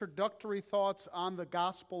Introductory thoughts on the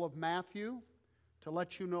Gospel of Matthew to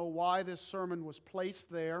let you know why this sermon was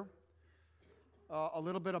placed there. A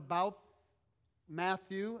little bit about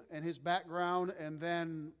Matthew and his background, and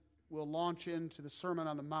then we'll launch into the Sermon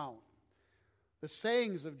on the Mount. The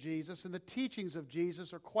sayings of Jesus and the teachings of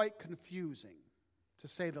Jesus are quite confusing, to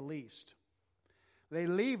say the least. They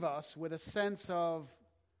leave us with a sense of,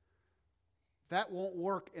 that won't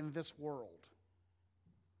work in this world.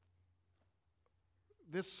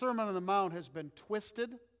 This Sermon on the Mount has been twisted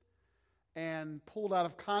and pulled out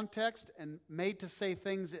of context and made to say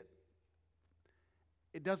things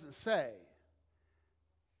it doesn't say.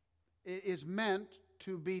 It is meant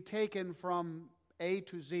to be taken from A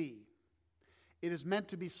to Z. It is meant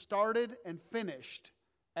to be started and finished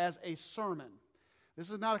as a sermon.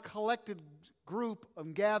 This is not a collected group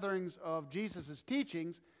of gatherings of Jesus'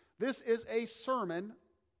 teachings. This is a sermon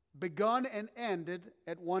begun and ended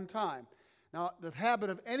at one time. Now, the habit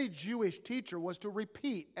of any Jewish teacher was to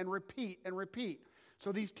repeat and repeat and repeat.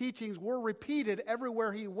 So these teachings were repeated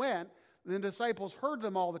everywhere he went. The disciples heard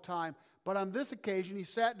them all the time. But on this occasion, he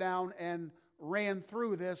sat down and ran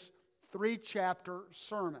through this 3-chapter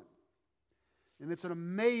sermon. And it's an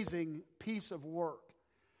amazing piece of work.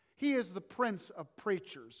 He is the prince of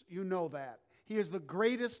preachers. You know that. He is the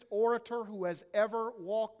greatest orator who has ever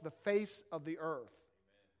walked the face of the earth.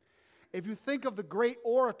 If you think of the great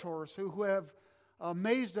orators who have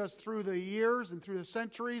amazed us through the years and through the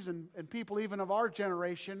centuries and people even of our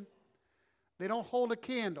generation, they don't hold a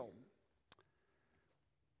candle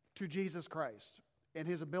to Jesus Christ and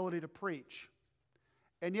his ability to preach.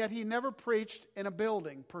 And yet he never preached in a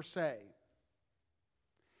building per se.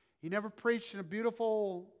 He never preached in a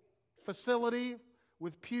beautiful facility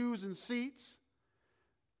with pews and seats.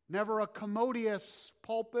 Never a commodious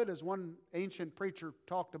pulpit, as one ancient preacher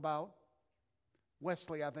talked about.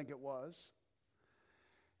 Wesley, I think it was.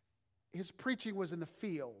 His preaching was in the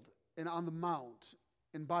field and on the mount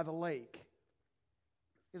and by the lake.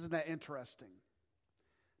 Isn't that interesting?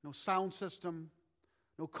 No sound system,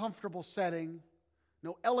 no comfortable setting,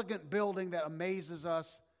 no elegant building that amazes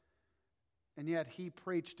us. And yet he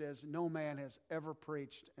preached as no man has ever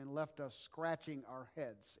preached and left us scratching our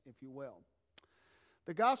heads, if you will.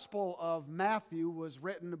 The Gospel of Matthew was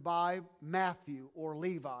written by Matthew or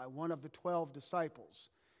Levi, one of the 12 disciples.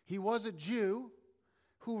 He was a Jew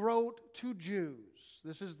who wrote to Jews.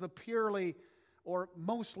 This is the purely or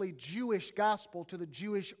mostly Jewish gospel to the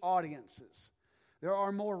Jewish audiences. There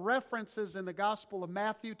are more references in the Gospel of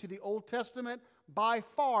Matthew to the Old Testament by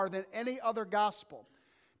far than any other gospel.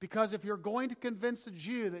 Because if you're going to convince a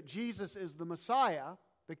Jew that Jesus is the Messiah,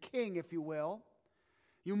 the King, if you will,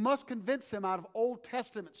 you must convince him out of Old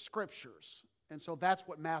Testament scriptures. And so that's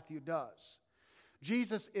what Matthew does.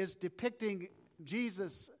 Matthew is depicting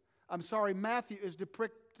Jesus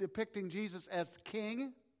as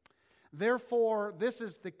king. Therefore, this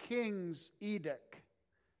is the king's edict,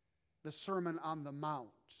 the Sermon on the Mount.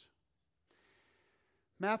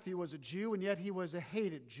 Matthew was a Jew, and yet he was a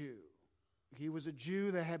hated Jew. He was a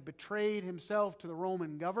Jew that had betrayed himself to the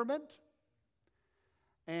Roman government.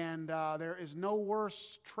 And there is no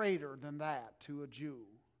worse traitor than that to a Jew.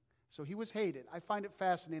 So he was hated. I find it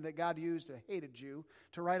fascinating that God used a hated Jew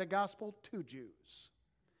to write a gospel to Jews.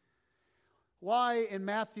 Why in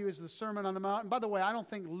Matthew is the Sermon on the Mount? And by the way, I don't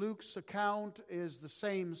think Luke's account is the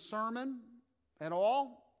same sermon at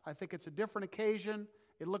all. I think it's a different occasion.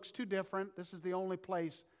 It looks too different. This is the only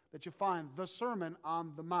place that you find the Sermon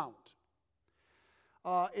on the Mount.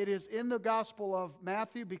 It is in the Gospel of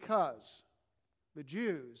Matthew because the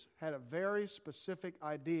Jews had a very specific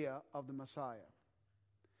idea of the Messiah.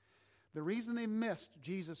 The reason they missed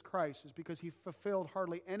Jesus Christ is because he fulfilled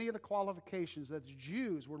hardly any of the qualifications that the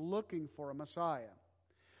Jews were looking for a Messiah.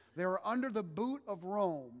 They were under the boot of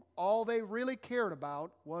Rome. All they really cared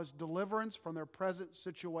about was deliverance from their present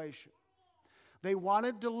situation. They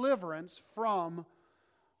wanted deliverance from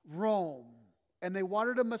Rome. And they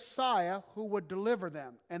wanted a Messiah who would deliver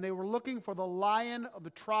them. And they were looking for the Lion of the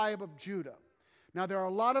tribe of Judah. Now, there are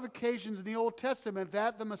a lot of occasions in the Old Testament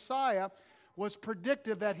that the Messiah was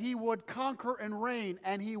predicted that he would conquer and reign,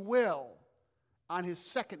 and he will on his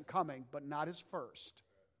second coming, but not his first.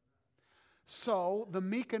 So, the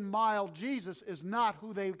meek and mild Jesus is not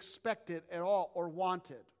who they expected at all or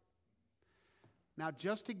wanted. Now,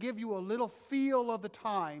 just to give you a little feel of the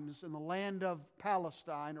times in the land of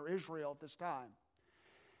Palestine or Israel at this time,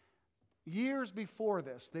 years before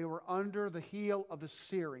this, they were under the heel of the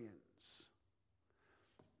Syrians.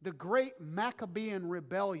 The great Maccabean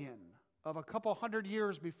rebellion of a couple hundred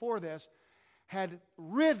years before this had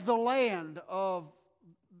rid the land of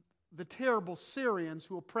the terrible Syrians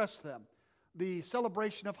who oppressed them. The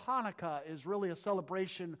celebration of Hanukkah is really a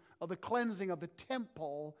celebration of the cleansing of the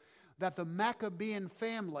temple that the Maccabean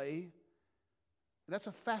family, that's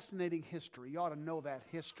a fascinating history. You ought to know that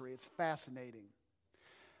history. It's fascinating.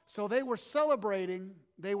 So they were celebrating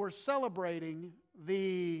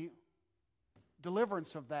the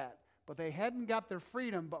deliverance of that. But they hadn't got their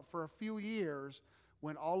freedom but for a few years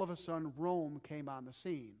when all of a sudden Rome came on the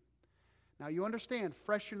scene. Now you understand,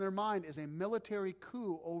 fresh in their mind is a military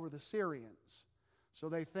coup over the Syrians. So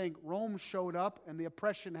they think Rome showed up and the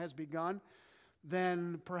oppression has begun.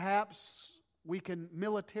 Then perhaps we can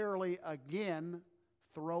militarily again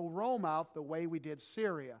throw Rome out the way we did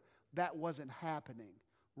Syria. That wasn't happening.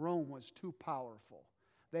 Rome was too powerful.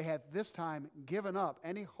 They had this time given up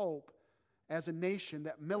any hope as a nation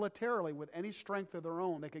that militarily, with any strength of their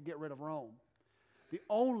own, they could get rid of Rome. The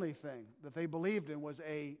only thing that they believed in was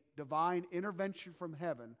a divine intervention from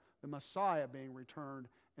heaven, the Messiah being returned,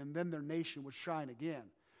 and then their nation would shine again.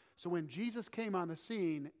 So when Jesus came on the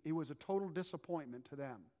scene, it was a total disappointment to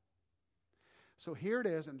them. So here it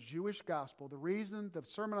is in the Jewish gospel. The reason the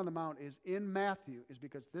Sermon on the Mount is in Matthew is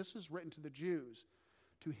because this is written to the Jews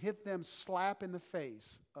to hit them slap in the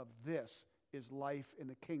face of this is life in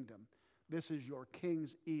the kingdom. This is your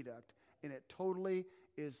king's edict, and it totally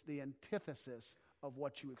is the antithesis of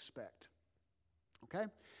what you expect. Okay?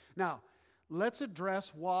 Now, let's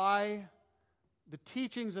address why the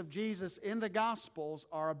teachings of Jesus in the Gospels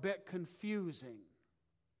are a bit confusing.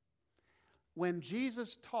 When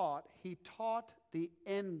Jesus taught, he taught the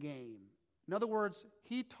end game. In other words,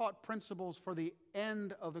 he taught principles for the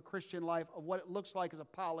end of the Christian life of what it looks like as a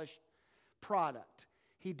polished product.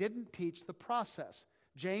 He didn't teach the process.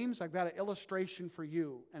 James, I've got an illustration for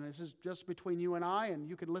you, and this is just between you and I, and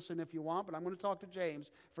you can listen if you want, but I'm going to talk to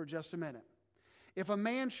James for just a minute. If a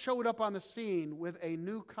man showed up on the scene with a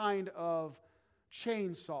new kind of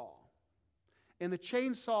chainsaw, and the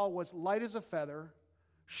chainsaw was light as a feather,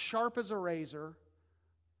 sharp as a razor,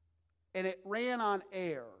 and it ran on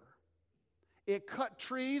air, it cut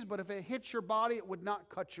trees, but if it hit your body, it would not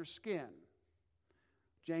cut your skin.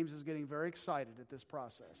 James is getting very excited at this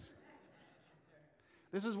process.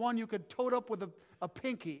 This is one you could tote up with a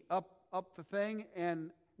pinky up the thing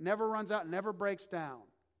and never runs out, never breaks down.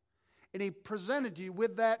 And he presented you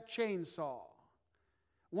with that chainsaw.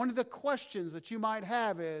 One of the questions that you might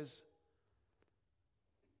have is,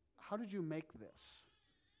 how did you make this?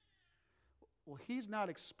 Well, he's not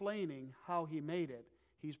explaining how he made it.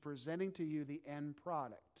 He's presenting to you the end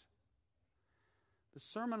product. The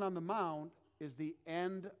Sermon on the Mount is the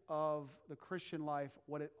end of the Christian life,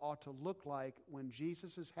 what it ought to look like when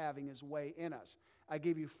Jesus is having his way in us. I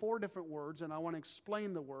gave you 4 different words, and I want to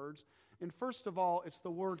explain the words. And first of all, it's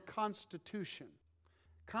the word constitution.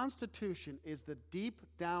 Constitution is the deep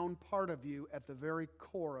down part of you at the very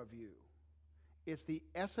core of you. It's the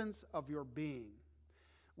essence of your being.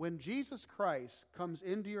 When Jesus Christ comes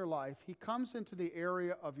into your life, he comes into the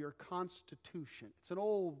area of your constitution. It's an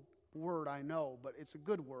old word, I know, but it's a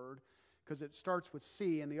good word, because it starts with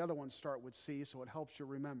C and the other ones start with C, so it helps you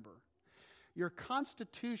remember. Your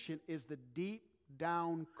constitution is the deep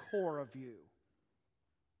down core of you.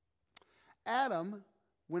 Adam,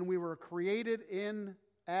 when we were created in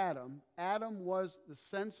Adam was the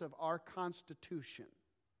sense of our constitution.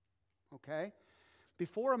 Okay?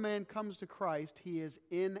 Before a man comes to Christ, he is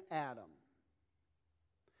in Adam.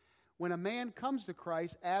 When a man comes to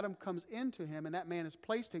Christ, Adam comes into him, and that man is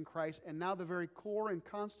placed in Christ, and now the very core and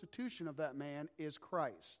constitution of that man is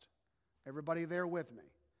Christ. Everybody there with me?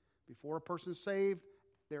 Before a person's saved,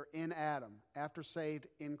 they're in Adam. After saved,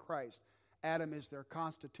 in Christ. Adam is their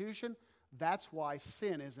constitution. That's why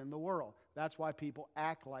sin is in the world. That's why people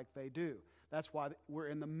act like they do. That's why we're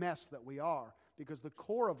in the mess that we are. Because the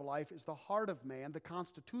core of life is the heart of man. The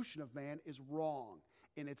constitution of man is wrong,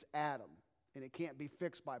 and it's Adam. And it can't be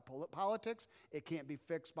fixed by politics. It can't be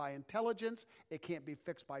fixed by intelligence. It can't be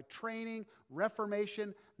fixed by training,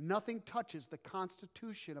 reformation. Nothing touches the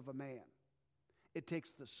constitution of a man. It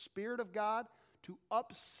takes the Spirit of God to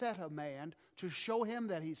upset a man, to show him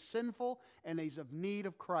that he's sinful and he's of need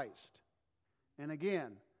of Christ. And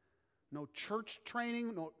again, no church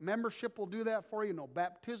training, no membership will do that for you. No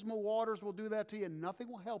baptismal waters will do that to you. Nothing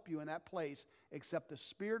will help you in that place except the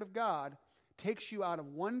Spirit of God takes you out of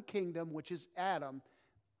one kingdom, which is Adam,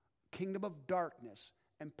 kingdom of darkness,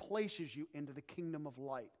 and places you into the kingdom of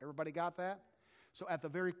light. Everybody got that? So at the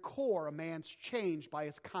very core, a man's changed by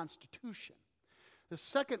his constitution. The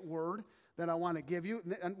second word that I want to give you,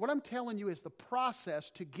 and what I'm telling you is the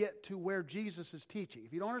process to get to where Jesus is teaching.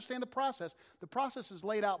 If you don't understand the process is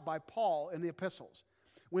laid out by Paul in the epistles.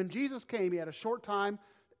 When Jesus came, he had a short time,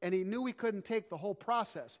 and he knew he couldn't take the whole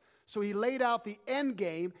process. So he laid out the end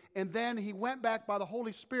game, and then he went back by the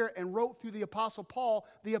Holy Spirit and wrote through the Apostle Paul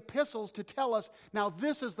the epistles to tell us, now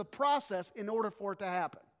this is the process in order for it to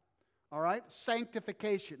happen. All right?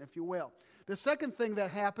 Sanctification, if you will. The second thing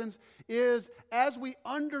that happens is as we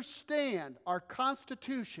understand our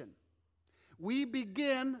Constitution, we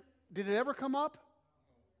begin, did it ever come up?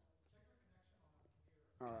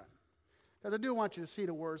 All right. Because I do want you to see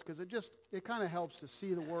the words, because it kind of helps to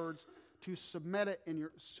see the words, to cement it in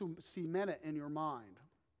your mind.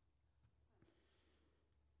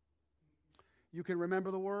 You can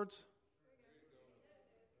remember the words?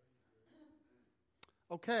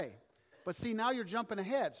 Okay. But see, now you're jumping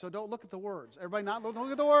ahead, so don't look at the words. Everybody don't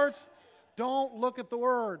look at the words? Don't look at the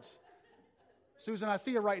words. Susan, I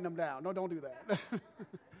see you writing them down. No, don't do that.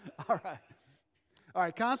 All right. All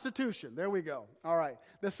right, Constitution. There we go. All right.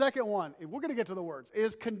 The second one, we're going to get to the words,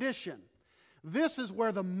 is condition. This is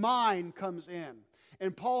where the mind comes in.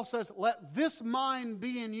 And Paul says, let this mind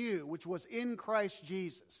be in you, which was in Christ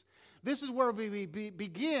Jesus. This is where we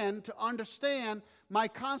begin to understand my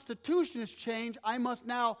constitution has changed. I must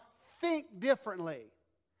now think differently.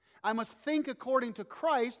 I must think according to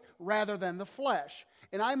Christ rather than the flesh.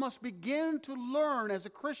 And I must begin to learn as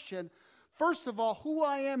a Christian, first of all, who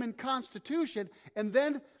I am in constitution, and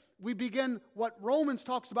then we begin what Romans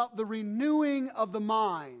talks about, the renewing of the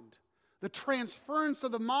mind. The transference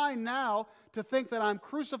of the mind now to think that I'm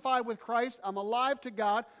crucified with Christ, I'm alive to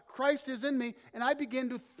God, Christ is in me, and I begin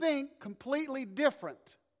to think completely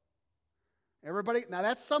different. Everybody, now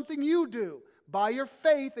that's something you do. By your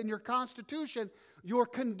faith and your constitution, your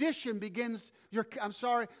condition begins, your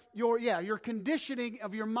conditioning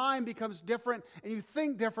of your mind becomes different, and you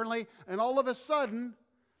think differently, and all of a sudden,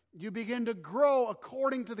 you begin to grow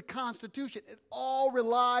according to the Constitution. It all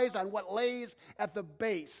relies on what lays at the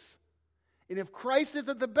base. And if Christ is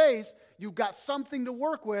at the base, you've got something to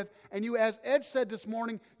work with, and you, as Ed said this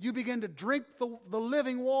morning, you begin to drink the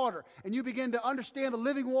living water, and you begin to understand the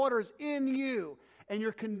living water is in you, and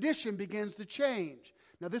your condition begins to change.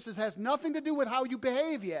 Now, this has nothing to do with how you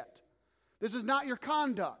behave yet. This is not your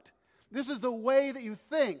conduct. This is the way that you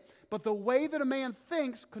think. But the way that a man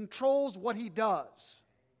thinks controls what he does.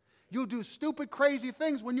 You'll do stupid, crazy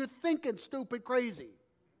things when you're thinking stupid, crazy.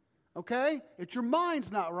 Okay? It's your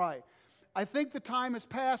mind's not right. I think the time has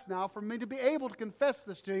passed now for me to be able to confess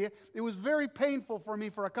this to you. It was very painful for me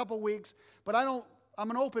for a couple weeks, but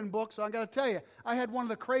I'm an open book, so I got to tell you, I had one of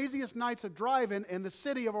the craziest nights of driving in the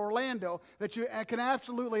city of Orlando that you can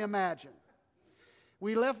absolutely imagine.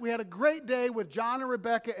 We had a great day with John and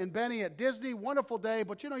Rebecca and Benny at Disney. Wonderful day,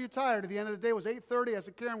 but you're tired. At the end of the day, it was 8:30. I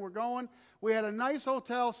said, Karen, we're going. We had a nice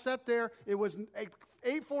hotel set there. It was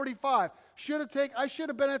 8:45. I should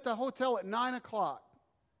have been at the hotel at 9 o'clock.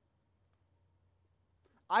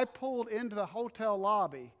 I pulled into the hotel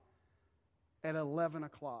lobby at 11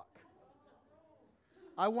 o'clock.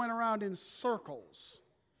 I went around in circles.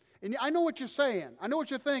 And I know what you're saying. I know what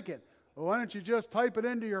you're thinking. Well, why don't you just type it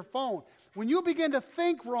into your phone? When you begin to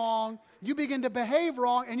think wrong, you begin to behave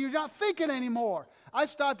wrong, and you're not thinking anymore. I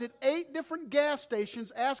stopped at 8 different gas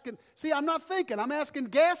stations asking, I'm not thinking. I'm asking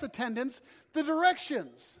gas attendants the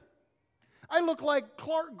directions. I look like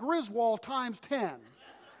Clark Griswold times 10.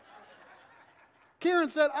 Karen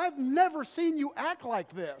said, I've never seen you act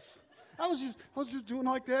like this. I was just doing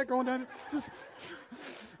like that, going down, just,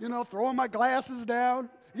 throwing my glasses down.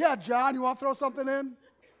 Yeah, John, you want to throw something in?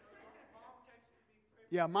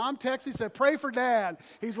 Yeah, Mom texted me, said, pray for Dad.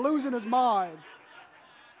 He's losing his mind.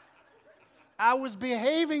 I was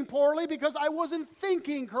behaving poorly because I wasn't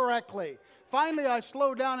thinking correctly. Finally, I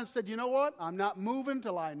slowed down and said, you know what? I'm not moving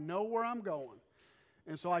till I know where I'm going.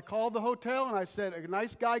 And so I called the hotel, and I said, a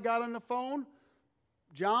nice guy got on the phone.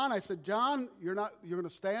 John, I said, John, you're going to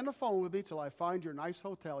stay on the phone with me till I find your nice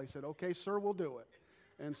hotel. He said, okay, sir, we'll do it.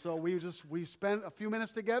 And so we spent a few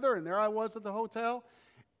minutes together, and there I was at the hotel.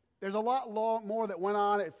 There's a lot more that went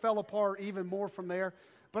on. It fell apart even more from there.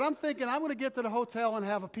 But I'm thinking I'm going to get to the hotel and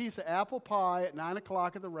have a piece of apple pie at 9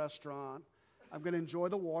 o'clock at the restaurant. I'm going to enjoy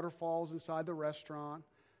the waterfalls inside the restaurant.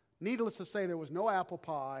 Needless to say, there was no apple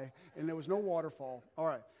pie, and there was no waterfall. All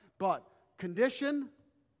right. But condition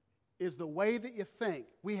is the way that you think.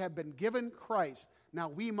 We have been given Christ. Now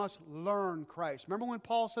we must learn Christ. Remember when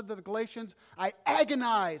Paul said to the Galatians, I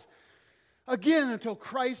agonize again until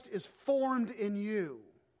Christ is formed in you.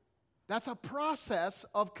 That's a process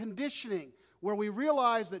of conditioning where we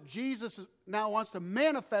realize that Jesus now wants to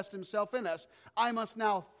manifest himself in us. I must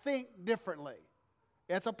now think differently.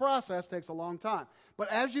 It's a process, takes a long time.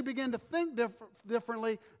 But as you begin to think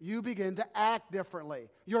differently, you begin to act differently.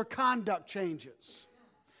 Your conduct changes.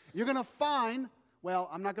 You're going to find Well,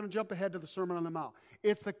 I'm not going to jump ahead to the Sermon on the Mount.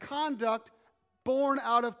 It's the conduct born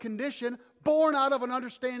out of condition, born out of an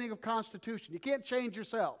understanding of constitution. You can't change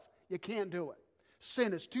yourself. You can't do it.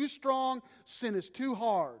 Sin is too strong. Sin is too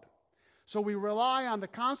hard. So we rely on the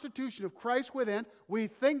constitution of Christ within. We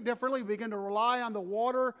think differently. We begin to rely on the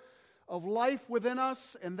water of life within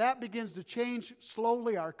us, and that begins to change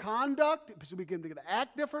slowly our conduct. So we begin to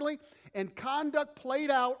act differently. And conduct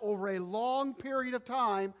played out over a long period of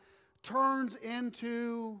time turns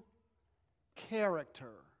into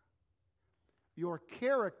character. Your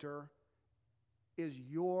character is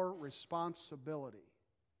your responsibility.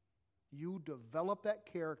 You develop that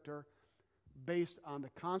character based on the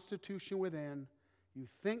constitution within. You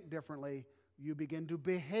think differently. You begin to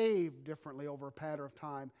behave differently over a pattern of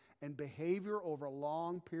time. And behavior over a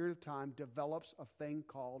long period of time develops a thing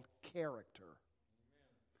called character. Amen.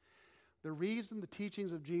 The reason the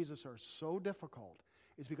teachings of Jesus are so difficult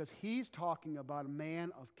is because he's talking about a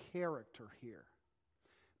man of character here.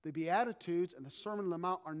 The Beatitudes and the Sermon on the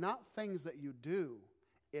Mount are not things that you do.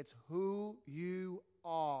 It's who you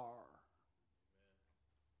are.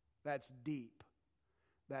 That's deep.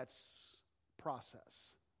 That's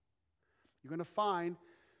process. You're going to find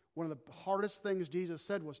one of the hardest things Jesus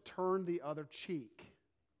said was turn the other cheek.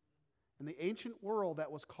 In the ancient world,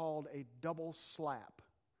 that was called a double slap.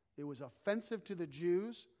 It was offensive to the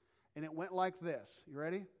Jews, and it went like this. You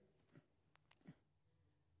ready?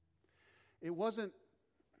 It wasn't...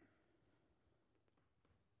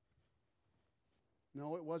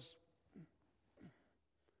 No, it was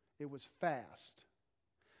fast.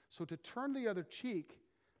 So to turn the other cheek,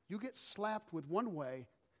 you get slapped with one way.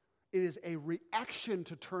 It is a reaction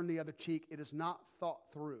to turn the other cheek. It is not thought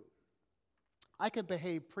through. I can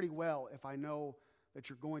behave pretty well if I know that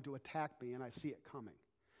you're going to attack me and I see it coming.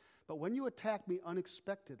 But when you attack me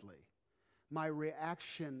unexpectedly, my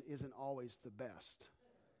reaction isn't always the best.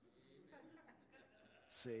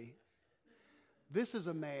 See? This is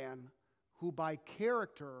a man who by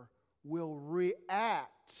character will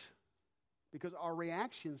react, because our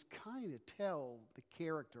reactions kind of tell the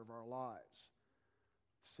character of our lives.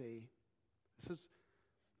 See? This is,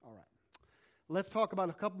 all right. Let's talk about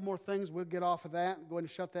a couple more things. We'll get off of that and go ahead and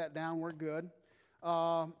shut that down. We're good.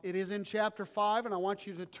 It is in chapter 5, and I want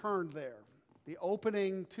you to turn there. The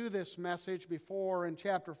opening to this message before in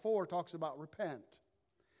chapter 4 talks about repent.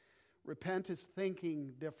 Repent is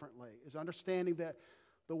thinking differently, is understanding that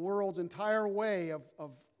the world's entire way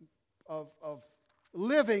of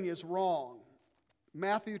living is wrong.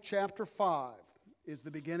 Matthew chapter 5 is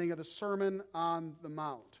the beginning of the Sermon on the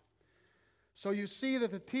Mount. So you see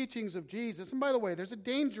that the teachings of Jesus, and by the way, there's a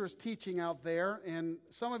dangerous teaching out there, and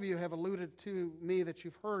some of you have alluded to me that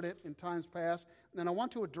you've heard it in times past, and I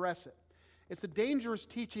want to address it. It's a dangerous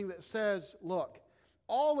teaching that says, look,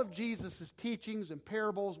 all of Jesus' teachings and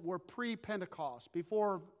parables were pre-Pentecost,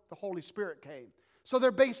 before the Holy Spirit came. So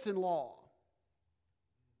they're based in law.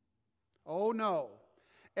 Oh no.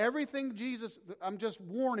 Everything Jesus, I'm just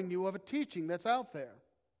warning you of a teaching that's out there.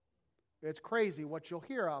 It's crazy what you'll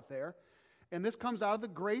hear out there. And this comes out of the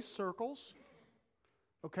grace circles.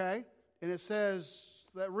 Okay? And it says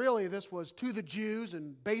that really this was to the Jews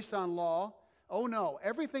and based on law. Oh no.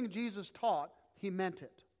 Everything Jesus taught, he meant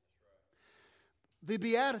it. The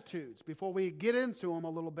Beatitudes, before we get into them a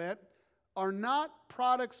little bit, are not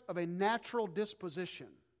products of a natural disposition.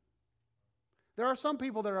 There are some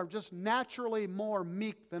people that are just naturally more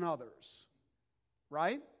meek than others,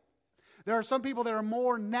 right? There are some people that are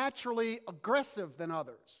more naturally aggressive than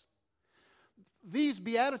others. These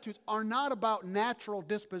Beatitudes are not about natural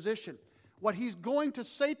disposition. What he's going to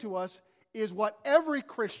say to us is what every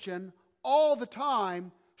Christian all the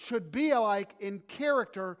time should be like in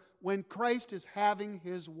character when Christ is having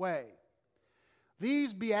his way.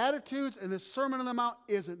 These Beatitudes and the Sermon on the Mount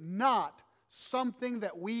is not something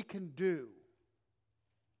that we can do.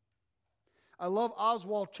 I love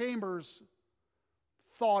Oswald Chambers'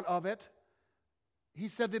 thought of it. He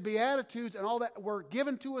said the Beatitudes and all that were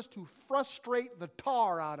given to us to frustrate the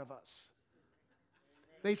tar out of us.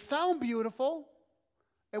 They sound beautiful,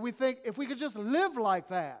 and we think if we could just live like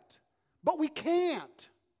that. But we can't.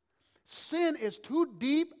 Sin is too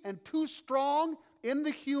deep and too strong in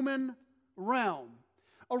the human realm.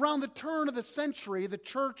 Around the turn of the century, the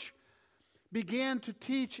church began to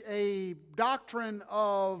teach a doctrine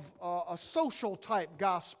of a social type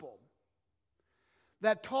gospel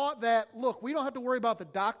that taught that, look, we don't have to worry about the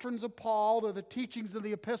doctrines of Paul or the teachings of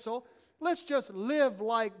the epistle. Let's just live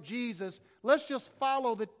like Jesus. Let's just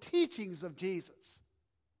follow the teachings of Jesus.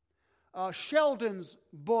 Sheldon's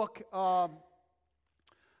book,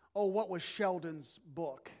 what was Sheldon's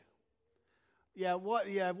book?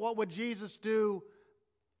 What would Jesus do?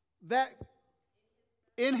 That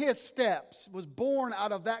in his steps was born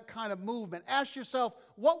out of that kind of movement. Ask yourself,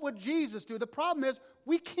 what would Jesus do? The problem is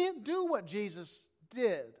we can't do what Jesus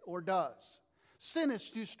did or does. Sin is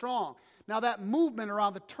too strong. Now that movement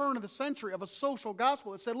around the turn of the century of a social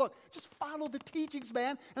gospel that said, look, just follow the teachings,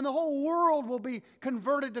 man, and the whole world will be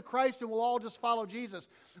converted to Christ and we'll all just follow Jesus.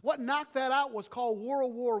 What knocked that out was called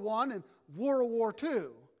World War I and World War II.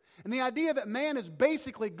 And the idea that man is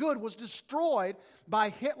basically good was destroyed by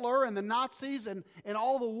Hitler and the Nazis and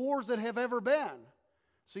all the wars that have ever been.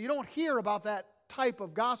 So you don't hear about that type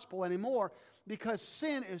of gospel anymore because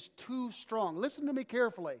sin is too strong. Listen to me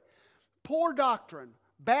carefully. Poor doctrine,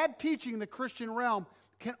 bad teaching in the Christian realm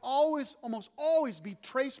can almost always be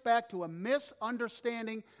traced back to a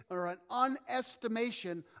misunderstanding or an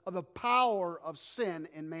unestimation of the power of sin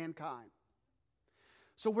in mankind.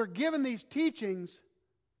 So we're given these teachings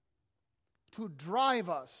to drive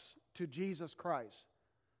us to Jesus Christ,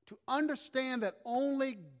 to understand that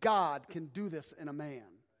only God can do this in a man.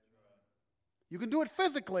 You can do it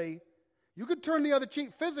physically, you can turn the other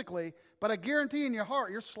cheek physically, but I guarantee in your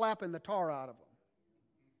heart you're slapping the tar out of them.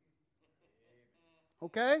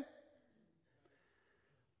 Okay?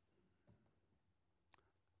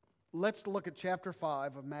 Let's look at chapter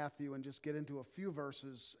 5 of Matthew and just get into a few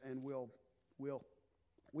verses, and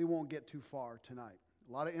we won't get too far tonight.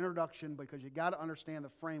 A lot of introduction because you got to understand the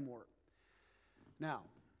framework. Now,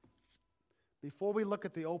 before we look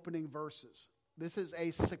at the opening verses, this is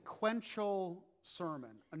a sequential sermon.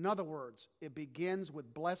 In other words, it begins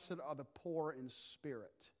with blessed are the poor in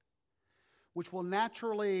spirit, which will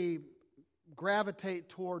naturally gravitate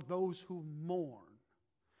toward those who mourn,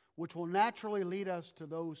 which will naturally lead us to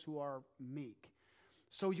those who are meek.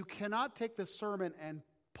 So you cannot take this sermon and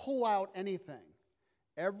pull out anything.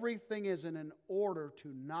 Everything is in an order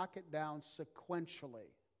to knock it down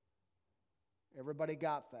sequentially. Everybody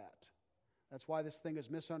got that? That's why this thing is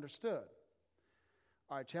misunderstood.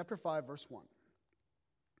 All right, chapter 5, verse 1.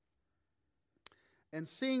 And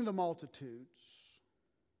seeing the multitudes,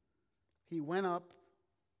 he went up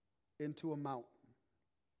into a mountain.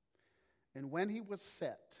 And when he was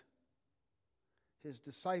set, his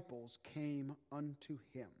disciples came unto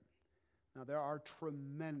him. Now, there are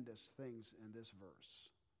tremendous things in this verse.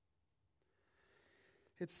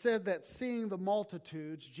 It said that seeing the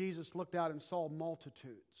multitudes, Jesus looked out and saw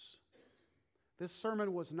multitudes. This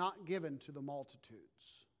sermon was not given to the multitudes.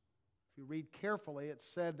 If you read carefully, it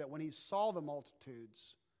said that when he saw the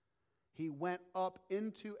multitudes, he went up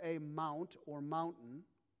into a mount or mountain,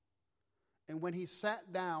 and when he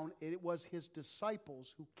sat down, it was his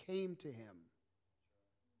disciples who came to him.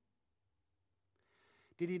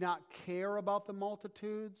 Did he not care about the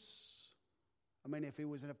multitudes? I mean, if he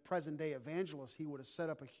was a present-day evangelist, he would have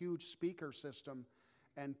set up a huge speaker system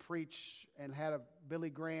and preached and had a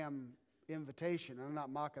Billy Graham invitation. I'm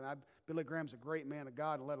not mocking that. Billy Graham's a great man of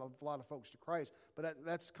God and led a lot of folks to Christ. But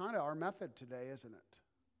that's kind of our method today, isn't it?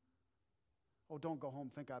 Oh, don't go home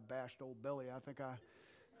and think I bashed old Billy. I think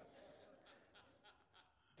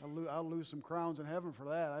I'll lose some crowns in heaven for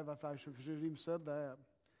that. I should have even said that.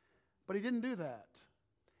 But he didn't do that.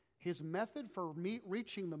 His method for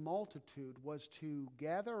reaching the multitude was to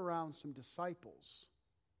gather around some disciples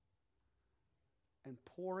and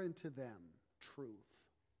pour into them truth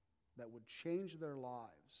that would change their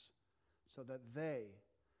lives so that they,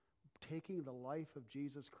 taking the life of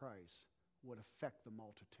Jesus Christ, would affect the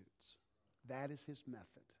multitudes. That is his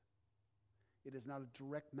method. It is not a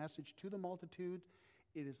direct message to the multitude.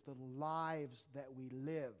 It is the lives that we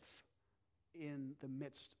live in the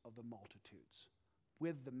midst of the multitudes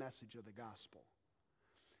with the message of the gospel.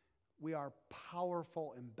 We are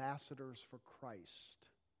powerful ambassadors for Christ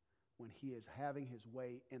when he is having his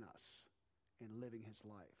way in us and living his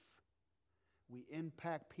life. We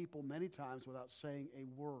impact people many times without saying a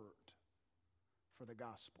word for the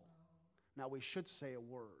gospel. Now, we should say a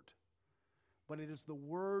word, but it is the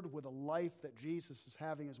word with a life that Jesus is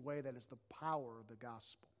having his way that is the power of the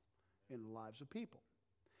gospel in the lives of people.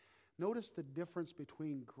 Notice the difference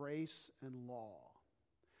between grace and law.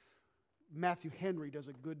 Matthew Henry does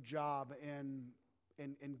a good job in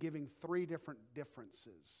giving three different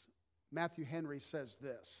differences. Matthew Henry says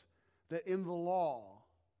this, that in the law,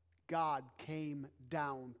 God came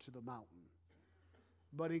down to the mountain.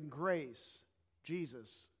 But in grace,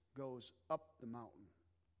 Jesus goes up the mountain.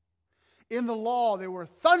 In the law, there were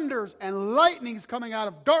thunders and lightnings coming out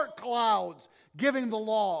of dark clouds giving the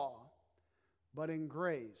law. But in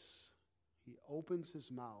grace, he opens his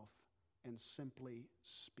mouth and simply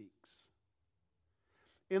speaks.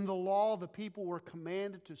 In the law, the people were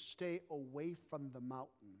commanded to stay away from the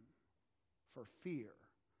mountain for fear.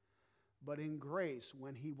 But in grace,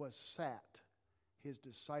 when he was sat, his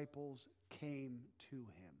disciples came to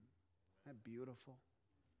him. Isn't that beautiful?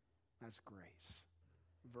 That's grace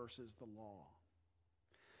versus the law.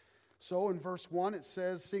 So in verse 1 it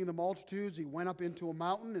says, seeing the multitudes, he went up into a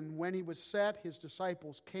mountain, and when he was set, his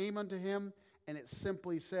disciples came unto him, and it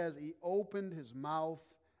simply says, he opened his mouth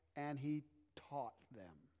and he taught them.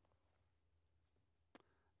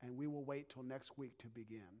 And we will wait till next week to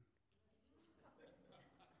begin.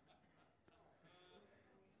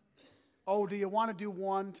 Oh, do you want to do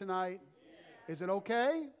one tonight? Is it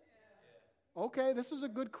okay? Okay, this is a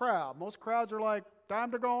good crowd. Most crowds are like,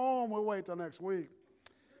 time to go home, we'll wait till next week.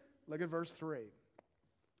 Look at verse 3.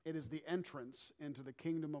 It is the entrance into the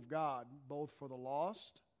kingdom of God, both for the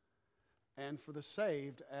lost and for the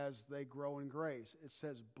saved as they grow in grace. It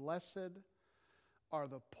says, blessed are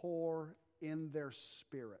the poor in their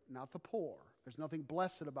spirit. Not the poor. There's nothing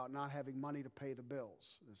blessed about not having money to pay the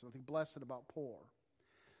bills. There's nothing blessed about poor.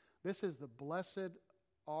 This is the blessed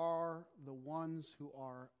are the ones who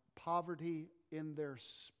are poverty in their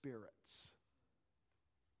spirits,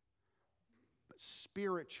 but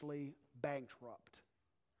spiritually bankrupt.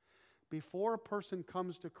 Before a person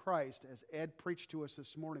comes to Christ, as Ed preached to us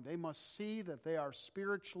this morning, they must see that they are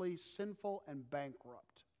spiritually sinful and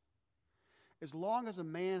bankrupt. As long as a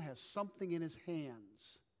man has something in his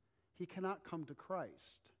hands, he cannot come to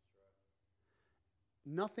Christ.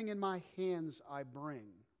 Nothing in my hands I bring,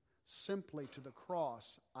 simply to the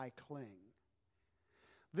cross I cling.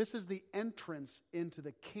 This is the entrance into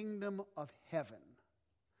the kingdom of heaven.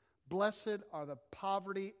 Blessed are the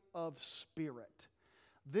poverty of spirit.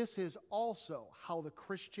 This is also how the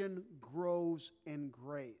Christian grows in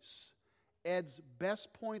grace. Ed's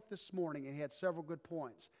best point this morning, and he had several good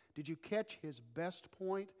points. Did you catch his best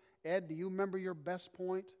point? Ed, do you remember your best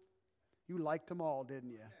point? You liked them all,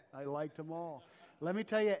 didn't you? I liked them all. Let me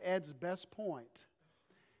tell you Ed's best point.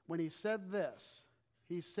 When he said this,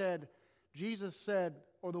 he said, Jesus said,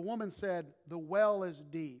 or the woman said, the well is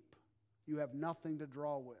deep. You have nothing to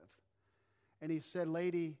draw with. And he said,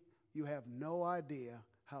 lady, you have no idea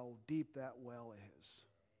how deep that well is.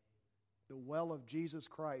 The well of Jesus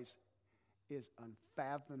Christ is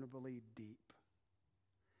unfathomably deep.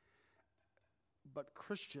 But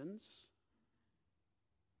Christians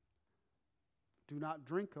do not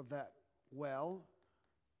drink of that well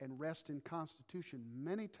and rest in constitution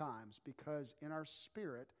many times because in our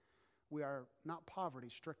spirit we are not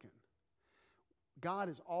poverty-stricken. God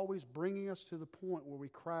is always bringing us to the point where we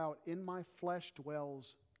cry out, in my flesh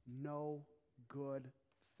dwells no good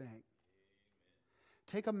thing. Amen.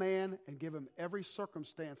 Take a man and give him every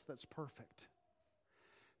circumstance that's perfect.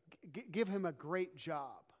 Give him a great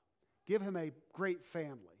job. Give him a great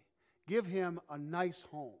family. Give him a nice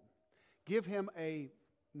home. Give him a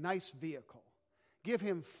nice vehicle. Give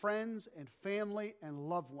him friends and family and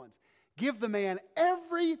loved ones. Give the man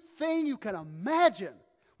everything you can imagine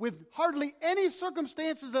with hardly any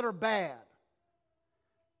circumstances that are bad.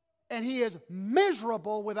 And he is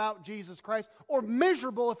miserable without Jesus Christ, or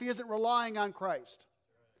miserable if he isn't relying on Christ.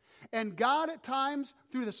 And God at times,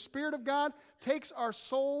 through the Spirit of God, takes our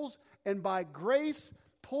souls and by grace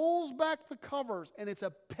pulls back the covers, and it's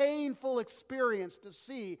a painful experience to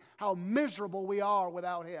see how miserable we are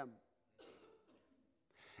without him.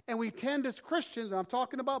 And we tend as Christians, and I'm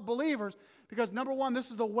talking about believers, because number one, this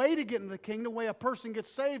is the way to get into the kingdom. The way a person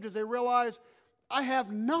gets saved is they realize, I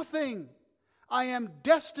have nothing. I am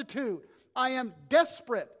destitute. I am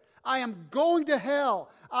desperate. I am going to hell.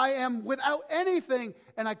 I am without anything,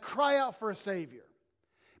 and I cry out for a Savior.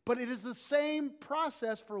 But it is the same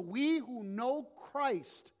process for we who know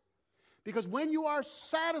Christ. Because when you are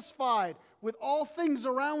satisfied with all things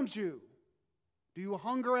around you, do you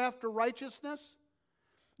hunger after righteousness?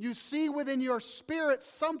 You see within your spirit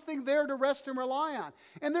something there to rest and rely on.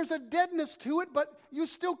 And there's a deadness to it, but you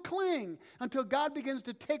still cling until God begins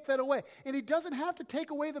to take that away. And He doesn't have to take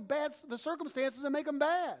away the circumstances and make them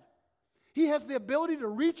bad. He has the ability to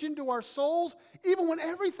reach into our souls, even when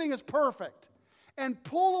everything is perfect, and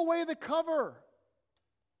pull away the cover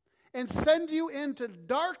and send you into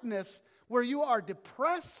darkness where you are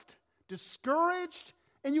depressed, discouraged,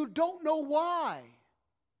 and you don't know why.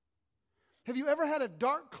 Have you ever had a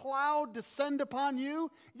dark cloud descend upon you?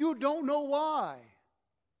 You don't know why.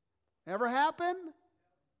 Ever happen?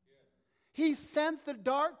 He sent the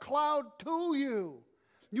dark cloud to you.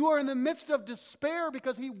 You are in the midst of despair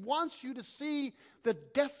because He wants you to see the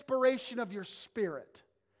desperation of your spirit,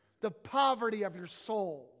 the poverty of your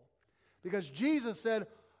soul. Because Jesus said,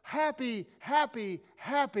 happy, happy,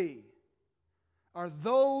 happy are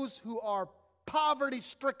those who are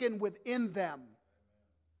poverty-stricken within them.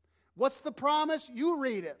 What's the promise? You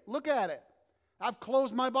read it. Look at it. I've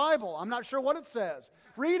closed my Bible. I'm not sure what it says.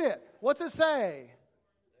 Read it. What's it say?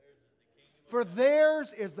 For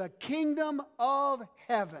theirs is the kingdom of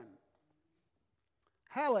heaven.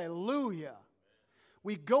 Hallelujah.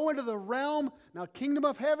 We go into the realm. Now, kingdom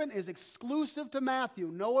of heaven is exclusive to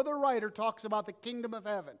Matthew. No other writer talks about the kingdom of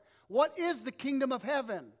heaven. What is the kingdom of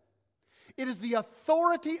heaven? It is the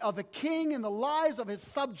authority of the king in the lives of his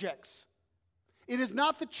subjects. It is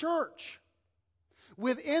not the church.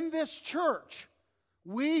 Within this church,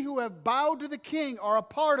 we who have bowed to the king are a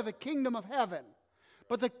part of the kingdom of heaven.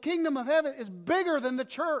 But the kingdom of heaven is bigger than the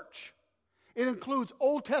church. It includes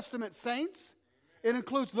Old Testament saints. It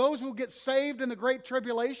includes those who get saved in the Great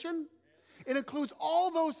Tribulation. It includes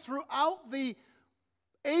all those throughout the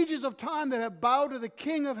ages of time that have bowed to the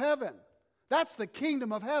King of heaven. That's the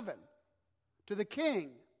kingdom of heaven, to the King.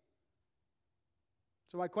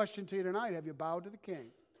 So my question to you tonight, have you bowed to the King?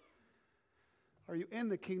 Are you in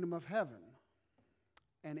the kingdom of heaven?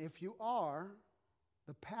 And if you are,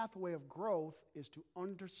 the pathway of growth is to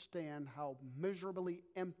understand how miserably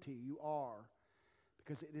empty you are,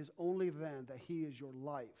 because it is only then that He is your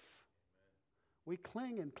life. We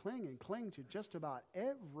cling and cling and cling to just about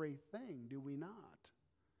everything, do we not?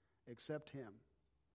 Except Him.